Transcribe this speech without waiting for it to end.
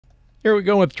Here we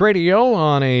go with Tradio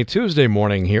on a Tuesday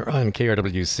morning here on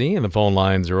KRWC, and the phone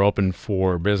lines are open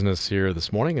for business here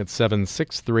this morning at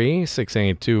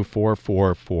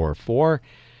 763-682-4444.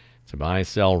 It's a buy,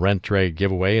 sell, rent, trade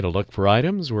giveaway to look for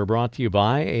items. We're brought to you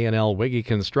by A&L Wiggy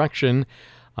Construction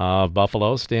of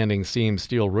Buffalo, standing seam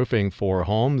steel roofing for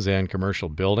homes and commercial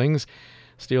buildings,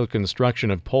 steel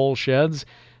construction of pole sheds,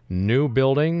 new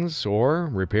buildings, or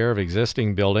repair of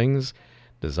existing buildings,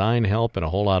 design help, and a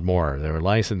whole lot more. They're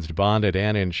licensed, bonded,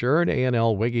 and insured.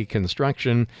 A&L Wiggy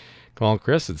Construction. Call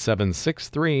Chris at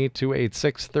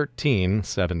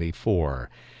 763-286-1374.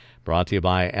 Brought to you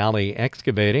by Alley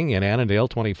Excavating in Annandale,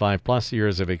 25-plus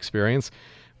years of experience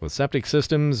with septic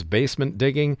systems, basement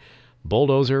digging,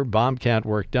 bulldozer, bobcat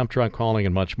work, dump truck hauling,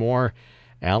 and much more.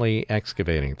 Alley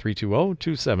Excavating,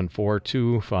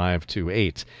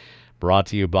 320-274-2528. Brought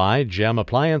to you by Gem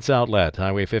Appliance Outlet,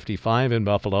 Highway 55 in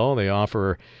Buffalo. They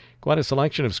offer quite a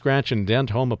selection of scratch and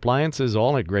dent home appliances,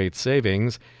 all at great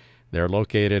savings. They're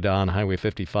located on Highway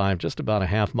 55, just about a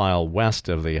half mile west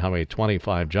of the Highway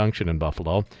 25 junction in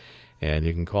Buffalo. And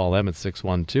you can call them at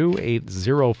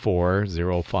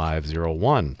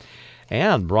 612-804-0501.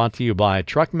 And brought to you by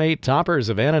Truckmate Toppers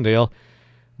of Annandale.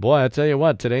 Boy, I tell you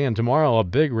what, today and tomorrow, a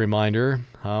big reminder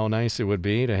how nice it would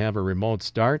be to have a remote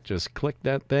start. Just click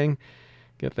that thing,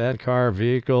 get that car,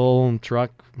 vehicle,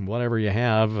 truck, whatever you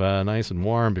have, nice and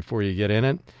warm before you get in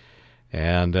it.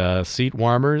 And seat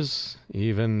warmers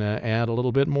even add a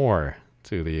little bit more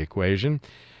to the equation.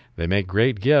 They make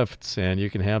great gifts, and you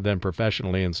can have them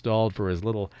professionally installed for as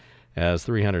little as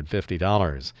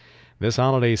 $350. This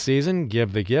holiday season,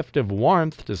 give the gift of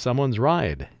warmth to someone's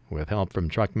ride with help from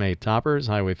Truckmate Toppers,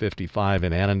 Highway 55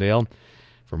 in Annandale.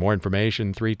 For more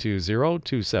information,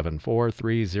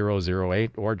 320-274-3008,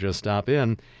 or just stop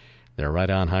in. They're right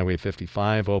on Highway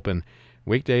 55, open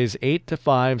weekdays 8 to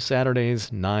 5,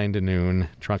 Saturdays 9 to noon.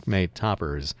 Truckmate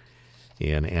Toppers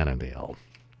in Annandale.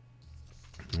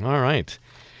 All right.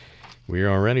 We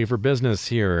are ready for business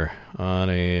here on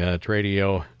a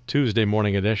Tradio Tuesday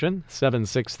morning edition,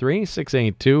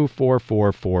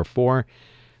 763-682-4444.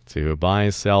 To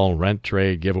buy, sell, rent,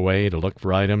 trade, giveaway, to look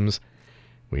for items.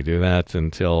 We do that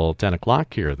until 10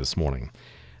 o'clock here this morning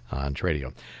on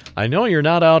Tradio. I know you're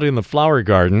not out in the flower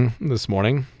garden this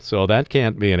morning, so that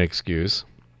can't be an excuse.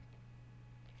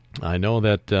 I know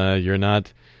that you're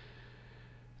not,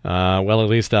 at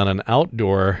least on an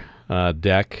outdoor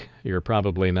deck, you're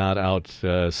probably not out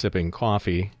sipping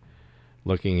coffee,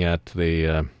 looking at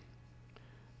the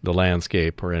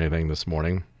landscape or anything this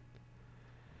morning.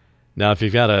 Now, if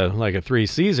you've got a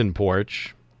 3-season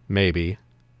porch, maybe,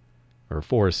 or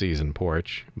 4-season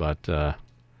porch, but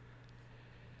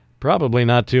probably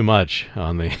not too much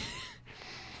on the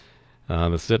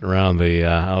sitting around the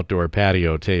outdoor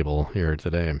patio table here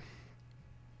today.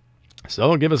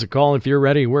 So give us a call if you're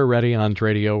ready. We're ready on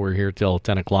Tradio. We're here till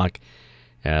 10 o'clock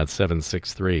at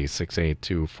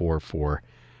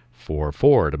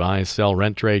 763-682-4444 to buy, sell,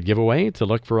 rent, trade, giveaway, to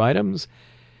look for items.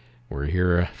 We're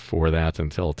here for that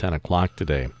until 10 o'clock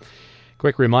today.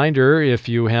 Quick reminder, if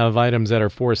you have items that are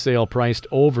for sale priced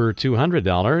over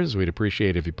 $200, we'd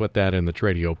appreciate if you put that in the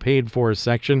Tradio Paid For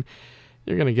section.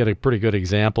 You're going to get a pretty good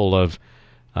example of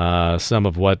some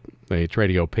of what the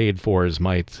Tradio Paid Fors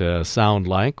might sound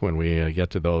like when we get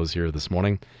to those here this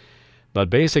morning. But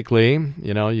basically,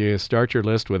 you start your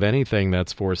list with anything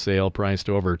that's for sale priced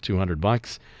over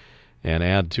 $200 and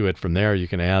add to it from there. You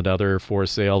can add other for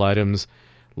sale items,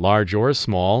 large or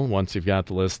small. Once you've got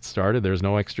the list started, there's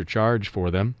no extra charge for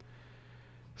them.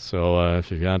 So if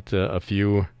you've got a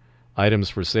few items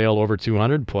for sale over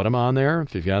 $200, put them on there.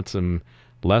 If you've got some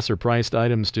lesser priced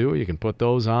items too, you can put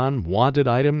those on. Wanted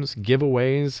items,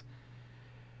 giveaways.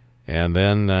 And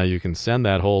then you can send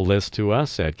that whole list to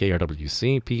us at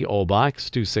KRWC, P.O. Box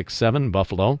 267,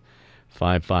 Buffalo,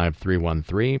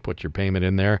 55313. Put your payment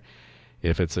in there.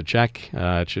 If it's a check,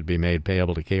 it should be made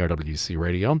payable to KRWC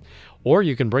Radio. Or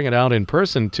you can bring it out in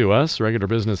person to us, regular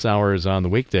business hours on the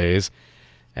weekdays,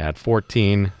 at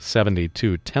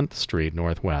 1472 10th Street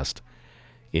Northwest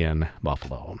in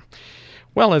Buffalo.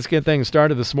 Well, let's get things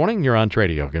started this morning. You're on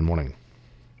Tradio. Good morning.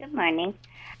 Good morning.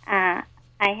 I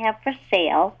have for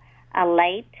sale a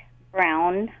light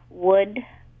brown wood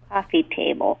coffee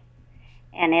table,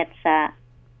 and it's got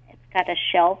a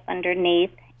shelf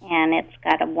underneath, and it's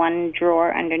got a one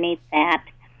drawer underneath that,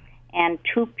 and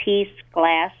 2-piece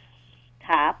glass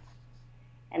top,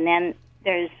 and then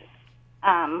there's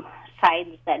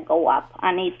sides that go up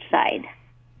on each side,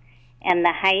 and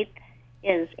the height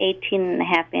is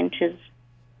 18.5 inches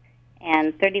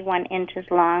and 31 inches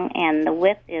long, and the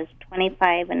width is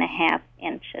 25.5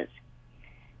 inches.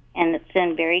 and it's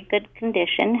in very good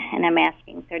condition, and I'm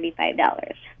asking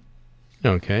 $35.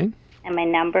 Okay. And my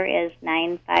number is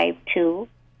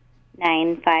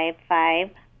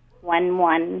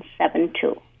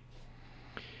 952-955-1172.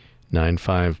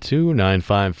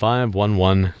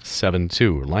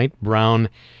 952-955-1172. Light brown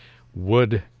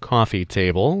wood coffee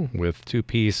table with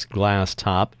two-piece glass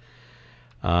top,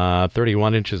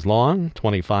 31 inches long,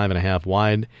 25 and a half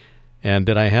wide, and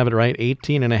did I have it right,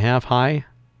 18 and a half high?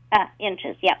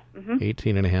 Inches, yep. Mm-hmm.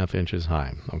 18 and a half inches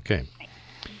high. Okay.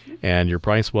 And your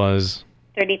price was?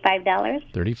 $35.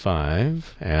 $35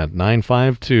 at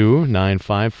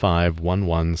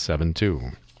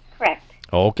 952-955-1172. Correct.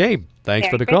 Okay. Thanks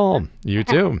for the call. You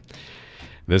too.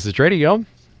 This is Tradio.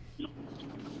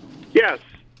 Yes.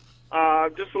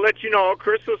 Just to let you know,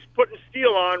 Chris was putting steel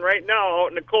on right now out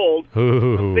in the cold.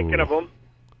 Ooh. I'm thinking of him.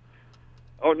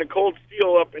 Out in the cold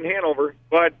steel up in Hanover.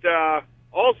 But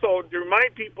also, to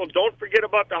remind people, don't forget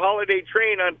about the holiday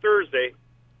train on Thursday.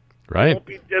 Right. Don't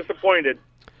be disappointed.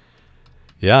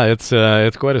 Yeah, it's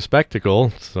quite a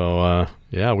spectacle. So,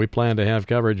 yeah, we plan to have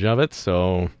coverage of it.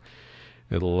 So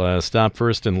it'll stop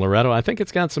first in Loretto. I think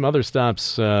it's got some other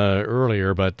stops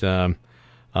earlier, but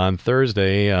on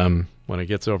Thursday, when it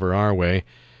gets over our way,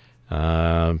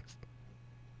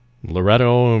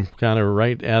 Loretto kind of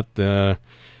right at the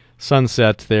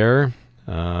sunset there,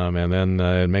 and then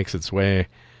it makes its way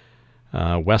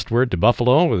westward to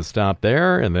Buffalo with a stop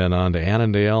there, and then on to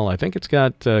Annandale. I think it's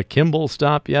got Kimball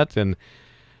stop yet, and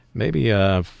maybe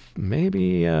a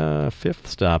fifth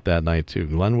stop that night too.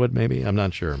 Glenwood, maybe, I'm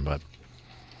not sure, but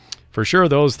for sure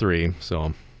those three.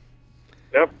 So,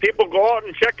 Yep, people go out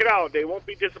and check it out. They won't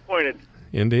be disappointed.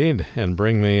 indeed, and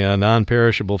bring the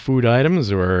non-perishable food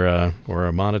items or a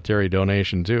monetary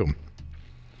donation too.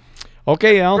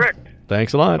 Okay, Al. Correct.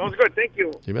 Thanks a lot. Sounds good. Thank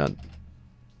you. You bet.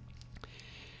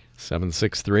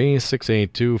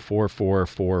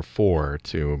 763-682-4444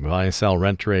 to buy, sell,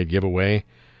 rent, trade giveaway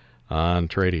on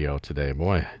Tradio today.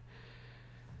 Boy,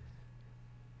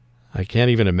 I can't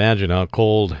even imagine how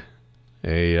cold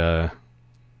a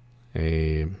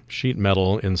sheet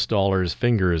metal installer's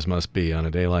fingers must be on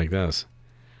a day like this.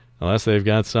 Unless they've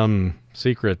got some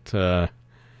secret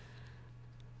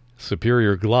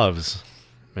superior gloves.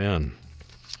 Man,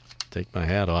 take my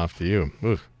hat off to you.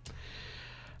 Oof.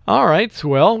 All right,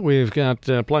 well, we've got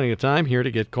plenty of time here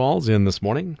to get calls in this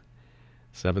morning.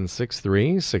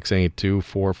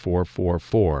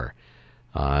 763-682-4444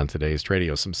 on today's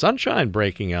Tradio. Some sunshine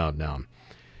breaking out now.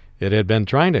 It had been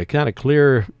trying to kind of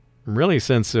clear really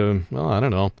since, I don't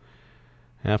know,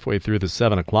 halfway through the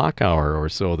 7 o'clock hour or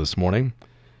so this morning.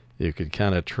 You could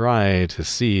kind of try to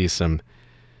see some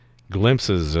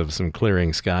glimpses of some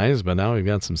clearing skies, but now we've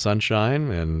got some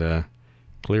sunshine and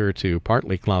clear to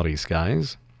partly cloudy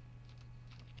skies.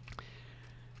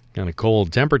 Kind of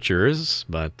cold temperatures,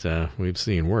 but we've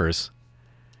seen worse.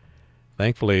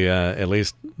 Thankfully, at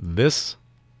least this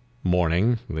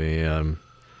morning, the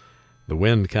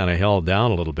wind kind of held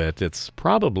down a little bit. It's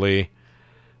probably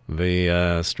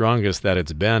the strongest that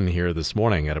it's been here this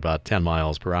morning at about 10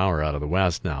 miles per hour out of the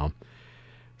west now.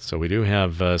 So we do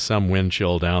have some wind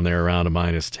chill down there around a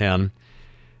 -10.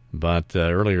 But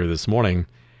earlier this morning,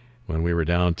 when we were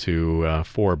down to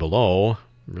 4 below,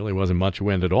 really wasn't much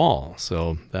wind at all.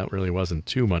 So that really wasn't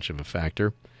too much of a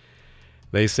factor.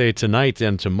 They say tonight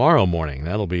and tomorrow morning,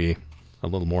 that'll be a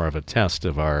little more of a test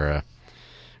of our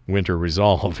winter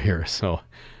resolve here. So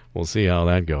we'll see how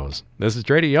that goes. This is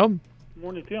Tradio.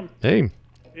 Morning, Tim. Hey.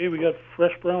 Hey, we got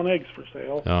fresh brown eggs for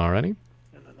sale. All righty.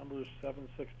 And the number is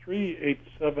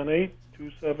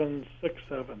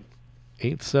 763-878-2767.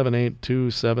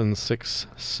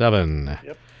 878-2767.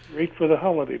 Yep. Great for the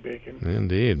holiday bacon.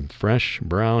 Indeed. Fresh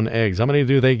brown eggs. How many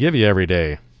do they give you every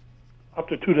day? Up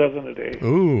to 2 dozen a day.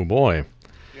 Ooh, boy.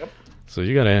 Yep. So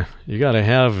you gotta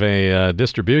have a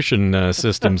distribution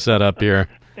system set up here.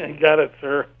 You got it,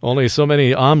 sir. Only so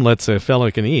many omelets a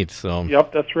fellow can eat. So.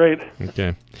 Yep, that's right.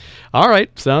 Okay. All right.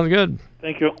 Sounds good.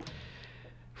 Thank you.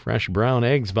 Fresh brown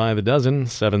eggs by the dozen.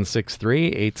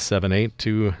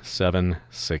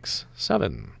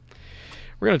 763-878-2767.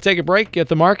 We're going to take a break, get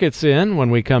the markets in.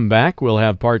 When we come back, we'll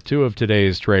have part 2 of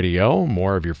today's Tradio,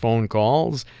 more of your phone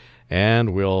calls,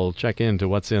 and we'll check into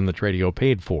what's in the Tradio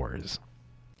paid fors.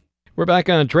 We're back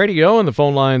on Tradio, and the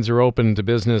phone lines are open to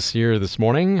business here this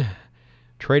morning.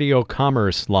 Tradio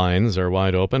Commerce lines are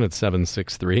wide open at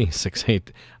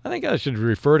 763-68. I think I should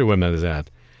refer to him as that.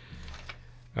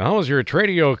 How was your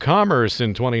Tradio Commerce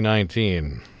in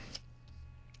 2019?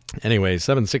 Anyway,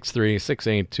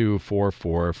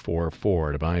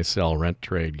 763-682-4444 to buy, sell, rent,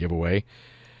 trade giveaway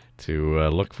to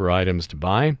look for items to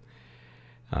buy.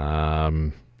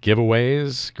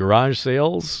 giveaways, garage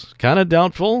sales, kind of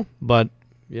doubtful, but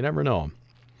you never know.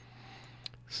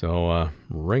 So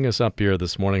ring us up here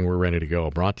this morning. We're ready to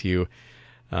go. Brought to you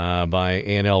by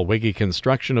A&L Wiggy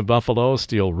Construction of Buffalo,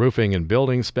 Steel Roofing and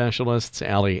Building Specialists,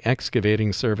 Alley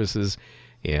Excavating Services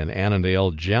in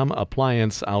Annandale, Gem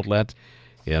Appliance Outlet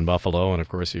in Buffalo. And, of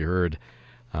course, you heard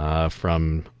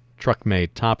from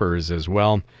Truckmate Toppers as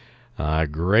well.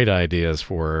 Great ideas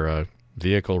for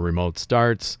vehicle remote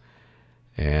starts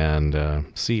and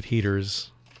seat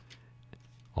heaters,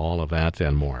 all of that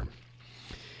and more.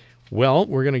 Well,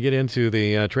 we're going to get into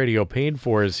the Tradio Paid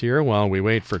Fors here while we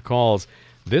wait for calls.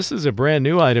 This is a brand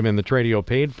new item in the Tradio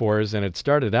Paid Fors, and it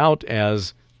started out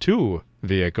as 2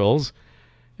 vehicles,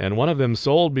 and one of them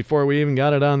sold before we even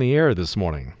got it on the air this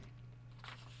morning.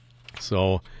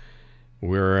 So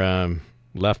we're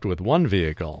left with 1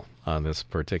 vehicle on this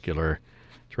particular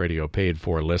Tradio Paid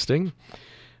For listing.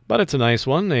 But it's a nice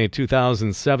one, a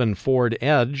 2007 Ford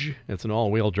Edge. It's an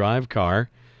all-wheel drive car.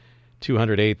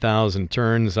 208,000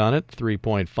 turns on it,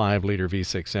 3.5-liter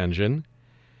V6 engine.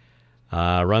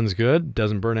 Runs good,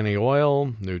 doesn't burn any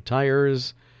oil, new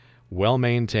tires,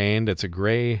 well-maintained. It's a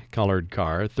gray-colored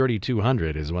car.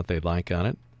 3,200 is what they'd like on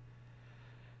it.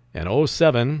 An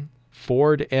 07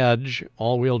 Ford Edge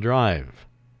all-wheel drive.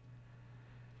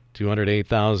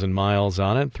 208,000 miles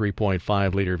on it,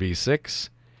 3.5-liter V6.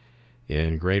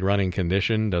 In great running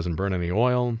condition, doesn't burn any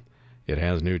oil. It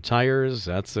has new tires.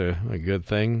 That's a good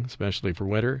thing, especially for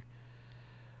winter.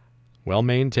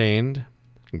 Well-maintained,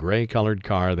 gray-colored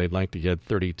car. They'd like to get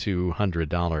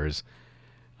 $3,200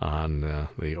 on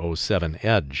the 07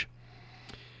 Edge.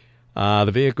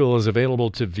 The vehicle is available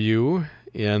to view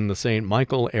in the St.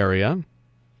 Michael area.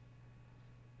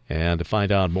 And to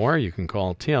find out more, you can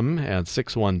call Tim at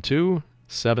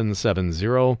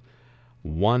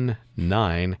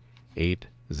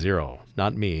 612-770-1980.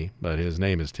 Not me, but his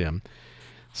name is Tim.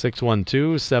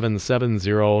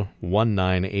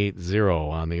 612-770-1980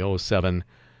 on the 07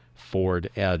 Ford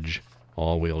Edge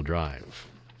all-wheel drive.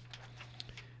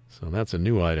 So that's a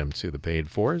new item to the Paid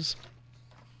Fors.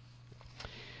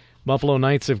 Buffalo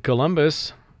Knights of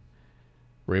Columbus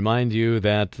remind you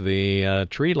that the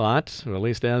tree lot, or at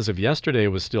least as of yesterday,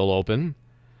 was still open.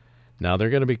 Now they're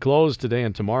going to be closed today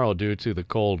and tomorrow due to the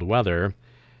cold weather.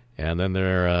 And then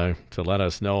they're to let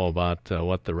us know about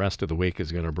what the rest of the week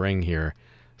is going to bring here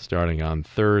starting on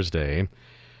Thursday.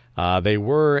 They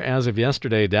were, as of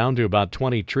yesterday, down to about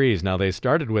 20 trees. Now, they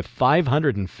started with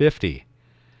 550.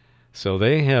 So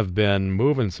they have been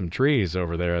moving some trees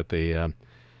over there at the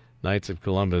Knights of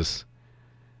Columbus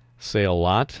sale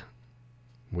lot.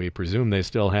 We presume they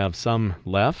still have some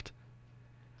left.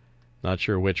 Not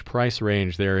sure which price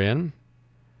range they're in.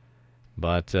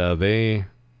 But they,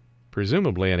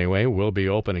 presumably anyway, will be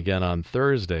open again on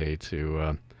Thursday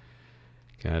to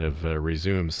kind of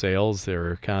resume sales.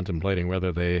 They're contemplating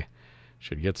whether they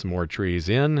should get some more trees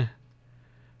in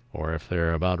or if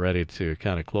they're about ready to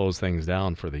kind of close things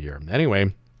down for the year.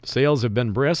 Anyway, sales have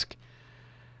been brisk.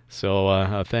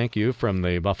 So thank you from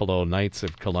the Buffalo Knights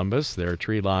of Columbus. Their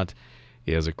tree lot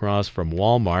is across from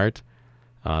Walmart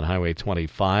on Highway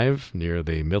 25 near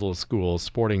the middle school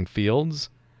sporting fields.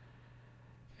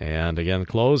 And again,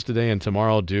 closed today and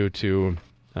tomorrow due to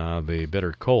the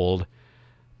bitter cold.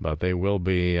 But they will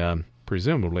be,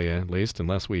 presumably at least,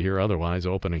 unless we hear otherwise,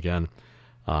 open again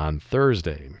on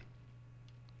Thursday.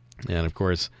 And, of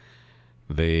course,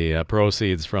 the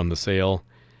proceeds from the sale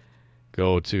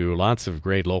go to lots of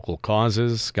great local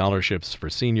causes, scholarships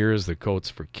for seniors, the Coats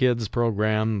for Kids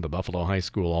program, the Buffalo High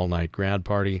School all-night grad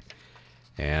party,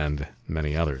 and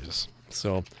many others.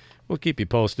 So we'll keep you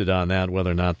posted on that, whether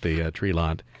or not the tree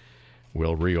lot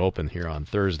will reopen here on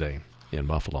Thursday in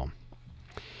Buffalo.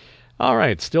 All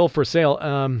right, still for sale.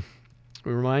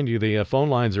 We remind you the phone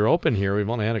lines are open here. We've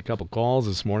only had a couple calls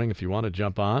this morning. If you want to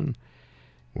jump on,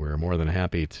 we're more than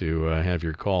happy to have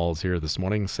your calls here this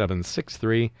morning,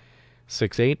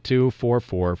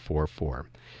 763-682-4444.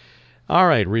 All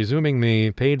right, resuming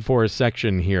the paid for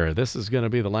section here. This is going to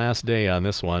be the last day on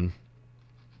this one.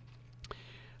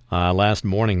 Last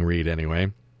morning read,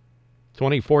 anyway.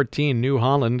 2014 New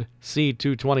Holland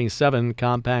C227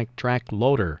 compact track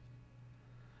loader.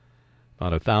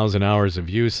 About 1,000 hours of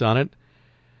use on it.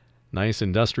 Nice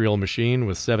industrial machine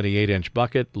with 78-inch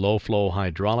bucket, low-flow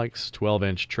hydraulics,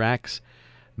 12-inch tracks,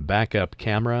 backup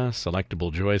camera,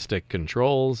 selectable joystick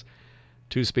controls,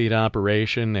 2-speed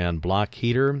operation, and block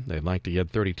heater. They'd like to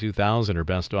get $32,000 or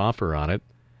best offer on it.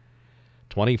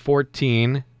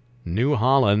 2014 New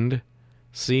Holland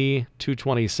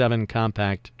C227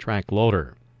 compact track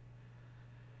loader.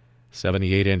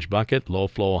 78-inch bucket,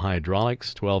 low-flow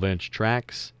hydraulics, 12-inch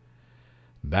tracks,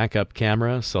 backup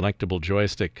camera, selectable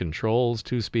joystick controls,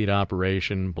 2-speed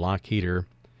operation, block heater,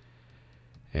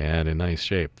 and in nice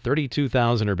shape.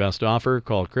 $32,000 or best offer.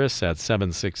 Call Chris at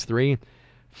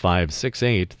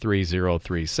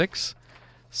 763-568-3036.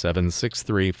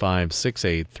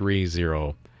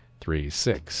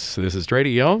 763-568-3036. This is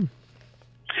Tradio.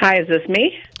 Hi, is this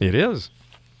me? It is.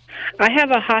 I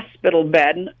have a hospital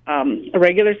bed, a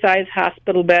regular size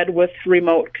hospital bed with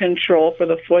remote control for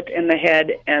the foot and the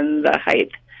head and the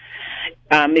height.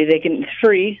 It's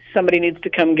free. Somebody needs to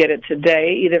come get it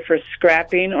today, either for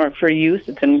scrapping or for use.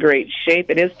 It's in great shape.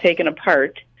 It is taken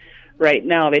apart right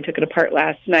now. They took it apart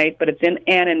last night, but it's in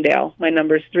Annandale. My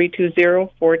number is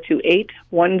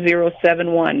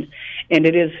 320-428-1071, and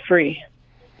it is free.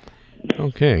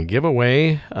 Okay,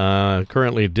 giveaway,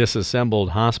 currently disassembled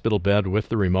hospital bed with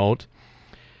the remote.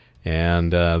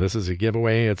 And this is a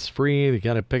giveaway. It's free. You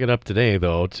got to pick it up today,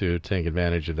 though, to take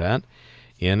advantage of that.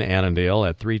 In Annandale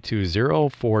at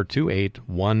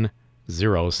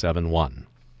 320-428-1071.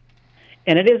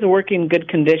 And it is a working good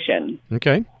condition.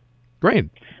 Okay, great.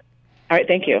 All right,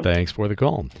 thank you. Thanks for the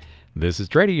call. This is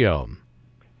Tradio.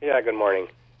 Yeah, good morning.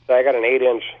 So I got an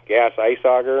 8-inch gas ice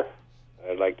auger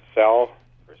I'd like to sell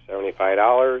for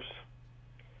 $75.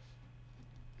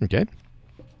 Okay.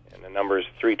 And the number is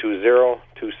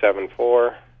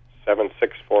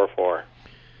 320-274-7644.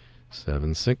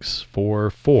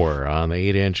 7644 on the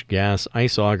 8-inch gas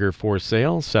ice auger for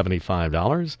sale,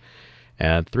 $75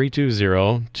 at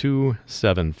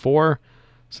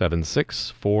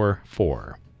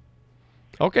 320-274-7644.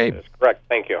 Okay. That's correct.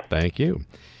 Thank you. Thank you.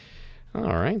 All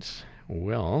right.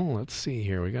 Well, let's see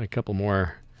here. We got a couple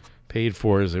more paid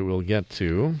fors that we'll get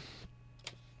to.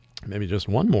 Maybe just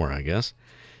one more, I guess.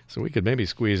 So we could maybe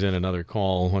squeeze in another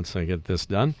call once I get this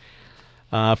done.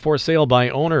 For sale by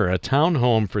owner, a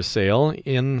townhome for sale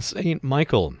in St.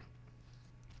 Michael.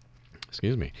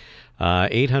 Excuse me.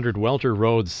 800 Welter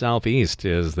Road Southeast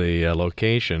is the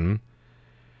location.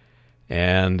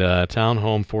 And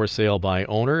townhome for sale by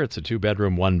owner. It's a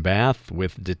 2-bedroom, 1-bath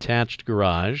with detached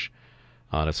garage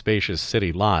on a spacious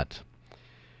city lot.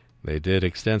 They did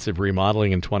extensive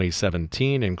remodeling in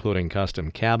 2017, including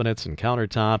custom cabinets and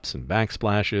countertops and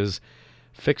backsplashes,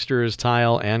 fixtures,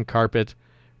 tile, and carpet,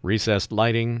 recessed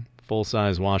lighting,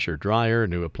 full-size washer-dryer,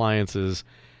 new appliances,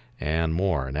 and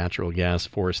more. Natural gas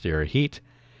forced air heat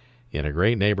in a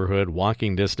great neighborhood,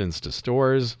 walking distance to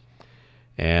stores,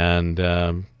 and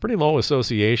pretty low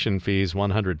association fees,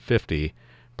 $150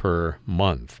 per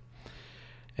month.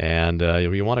 And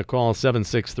you want to call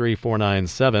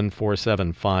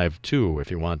 763-497-4752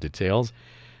 if you want details.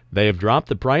 They've dropped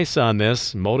the price on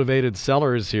this. Motivated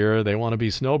sellers here, they want to be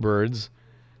snowbirds,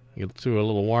 get to a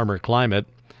little warmer climate.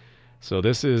 So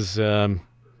this is,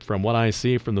 from what I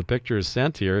see from the pictures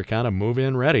sent here, kind of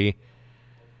move-in ready.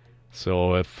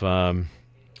 So if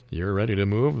you're ready to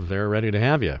move, they're ready to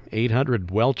have you. 800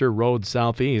 Welter Road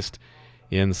Southeast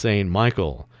in St.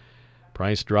 Michael.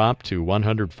 Price dropped to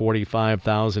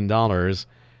 $145,000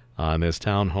 on this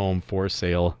townhome for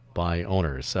sale by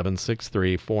owner.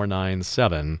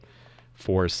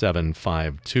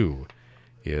 763-497-4752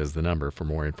 is the number for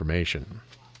more information.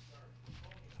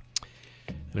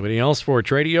 Anybody else for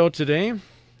Tradio today?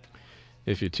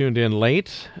 If you tuned in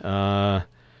late, not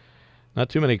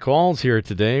too many calls here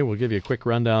today. We'll give you a quick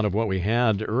rundown of what we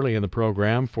had early in the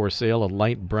program. For sale, a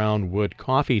light brown wood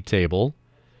coffee table.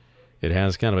 It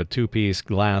has kind of a 2-piece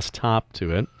glass top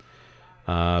to it.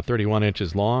 31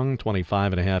 inches long,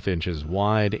 25.5 inches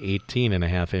wide,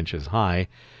 18.5 inches high.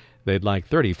 They'd like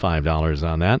 $35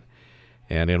 on that.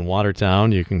 And in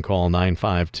Watertown, you can call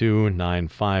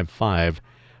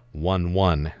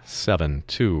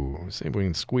 952-955-1172. See if we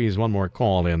can squeeze one more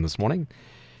call in this morning.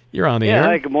 You're on the air.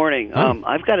 Hi, good morning.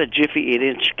 I've got a Jiffy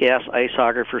 8-inch gas ice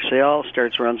auger for sale.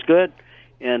 Starts, runs good.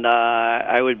 And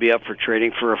I would be up for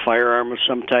trading for a firearm of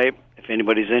some type. If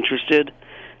anybody's interested,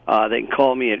 they can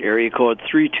call me at area code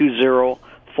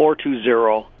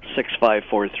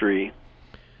 320-420-6543.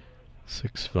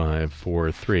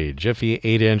 6543. Jiffy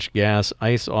 8-inch gas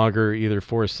ice auger, either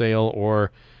for sale or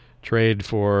trade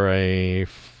for a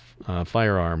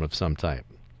firearm of some type.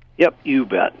 Yep, you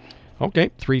bet. Okay,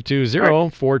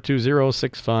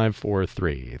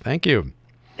 320-420-6543. Thank you.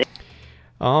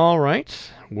 All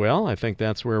right. Well, I think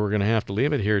that's where we're going to have to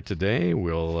leave it here today.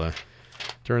 We'll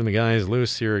turn the guys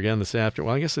loose here again this afternoon.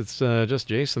 Well, I guess it's just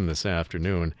Jason this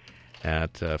afternoon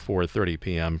at 4:30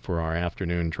 p.m. for our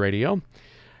afternoon Tradio.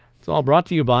 It's all brought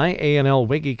to you by A&L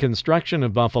Wiggy Construction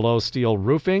of Buffalo Steel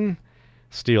Roofing,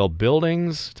 steel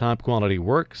buildings, top quality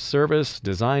work, service,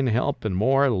 design help, and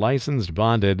more. Licensed,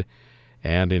 bonded,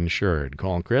 and insured.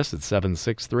 Call Chris at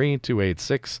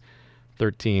 763-286-4600.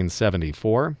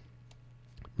 1374.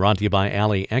 Brought to you by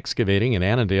Alley Excavating in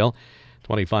Annandale.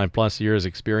 25-plus years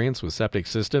experience with septic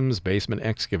systems, basement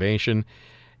excavation,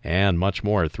 and much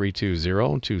more.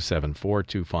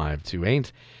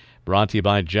 320-274-2528. Brought to you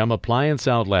by Gem Appliance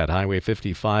Outlet, Highway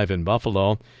 55 in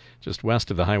Buffalo, just west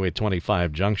of the Highway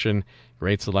 25 junction.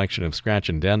 Great selection of scratch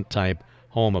and dent type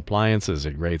home appliances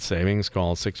at great savings.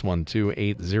 Call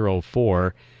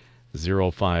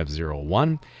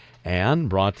 612-804-0501. And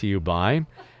brought to you by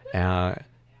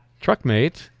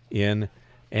Truckmate in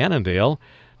Annandale.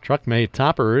 Truckmate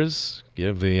toppers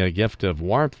give the gift of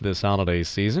warmth this holiday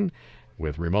season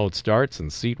with remote starts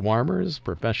and seat warmers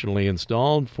professionally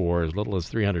installed for as little as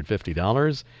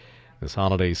 $350. This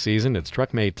holiday season, it's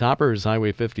Truckmate toppers,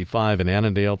 Highway 55 in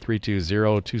Annandale,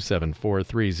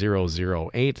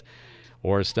 320-274-3008.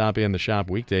 Or stop in the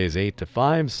shop weekdays 8 to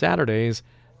 5, Saturdays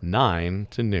 9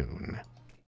 to noon.